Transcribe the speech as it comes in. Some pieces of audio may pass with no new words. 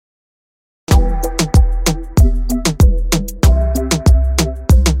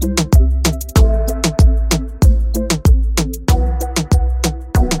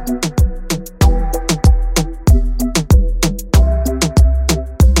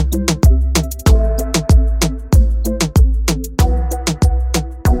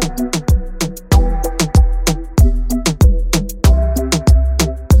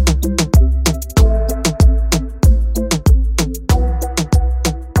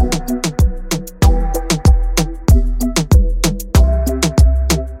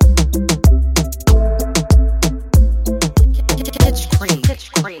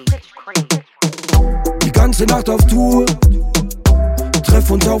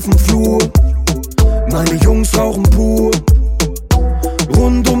auf dem Flur, meine Jungs rauchen pur,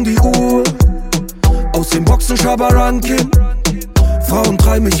 rund um die Uhr, aus den Boxen Schabarankin, Frauen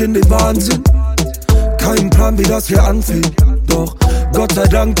treiben mich in den Wahnsinn, kein Plan wie das hier anfängt, doch Gott sei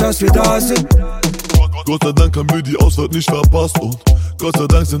Dank, dass wir da sind. Gott sei Dank haben wir die Ausfahrt nicht verpasst und Gott sei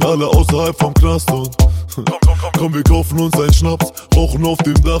Dank sind alle außerhalb vom Knast und komm, wir kaufen uns einen Schnaps, rauchen auf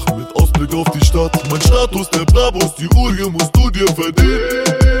dem Dach mit Ausblick auf die Stadt. Mein Status, der Brabus, die Uhr hier musst du dir verdienen.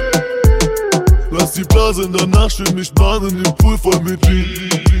 Lass die Blasen danach schön mich bahnen im Pool voll mit Lean.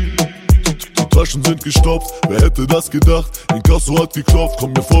 Die Taschen sind gestopft, wer hätte das gedacht? Inkasso hat geklopft,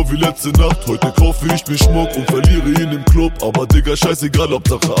 komm mir vor wie letzte Nacht. Heute kaufe ich mir Schmuck und verliere ihn im Club. Aber Digga, scheißegal,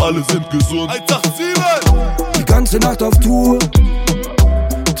 Hauptsache alle sind gesund. 187! Die ganze Nacht auf Tour,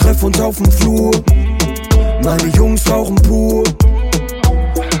 treff uns auf dem Flur, meine Jungs rauchen pur,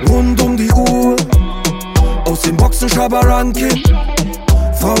 rund um die Uhr, aus den Boxen Schabarankin,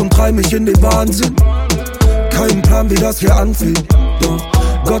 Frauen treiben mich in den Wahnsinn, kein Plan wie das hier anfängt, doch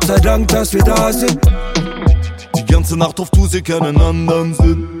Gott sei Dank, dass wir da sind. Die ganze Nacht auf Tour, sie keinen anderen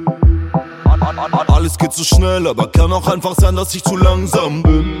Sinn. Alles geht so schnell, aber kann auch einfach sein, dass ich zu langsam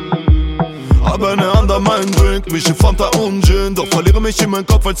bin. Hab eine Hand an meinen Drink, mische Fanta und Gin, doch verliere mich in meinen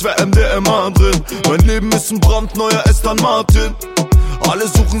Kopf, als wär MDMA drin. Mein Leben ist ein brandneuer Aston Martin, alle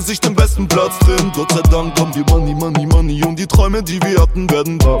suchen sich den besten Platz drin. Gott sei Dank haben wir Money, Money, Money und die Träume, die wir hatten,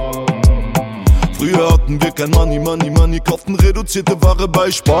 werden wahr. Früher hatten wir kein Money, Money, Money, kauften reduzierte Ware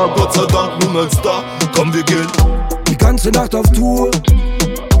bei Spar. Gott sei Dank nun als Star, komm, wir gehen die ganze Nacht auf Tour,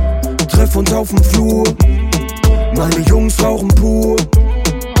 treff uns auf dem Flur, meine Jungs rauchen pur,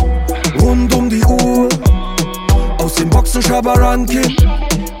 rund um die Uhr, aus den Boxen Schabarankin,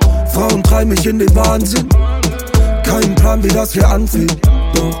 Frauen treiben mich in den Wahnsinn, kein Plan wie das hier anfängt,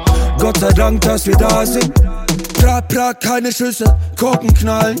 doch Gott sei Dank, dass wir da sind. Prat, prat, keine Schüsse, Korken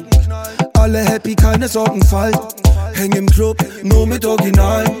knallen, alle happy, keine Sorgen fallen, häng im Club, nur mit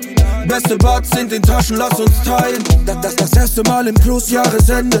Originalen, beste Buds sind in Taschen, lass uns teilen, das erste Mal im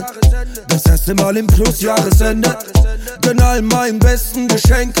Plus-Jahresende, das erste Mal im Plus-Jahresende, gönn all meinen besten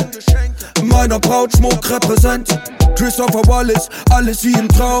Geschenke, meiner Braut Schmuck repräsent, Christopher Wallace, alles wie im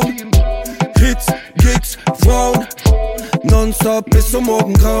Traum, Hits, Gigs, Frauen, nonstop bis zum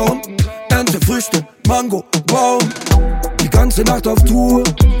Morgengrauen, ernte Früchte, Mango, Baum, die ganze Nacht auf Tour,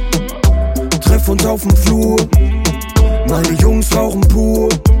 treff uns auf dem Flur, meine Jungs rauchen pur,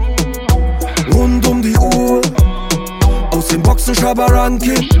 rund um die Uhr, aus den Boxen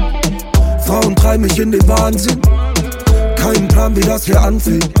Schabarankin, Frauen treiben mich in den Wahnsinn, kein Plan wie das hier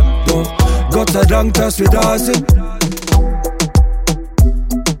anfängt, doch Gott sei Dank, dass wir da sind.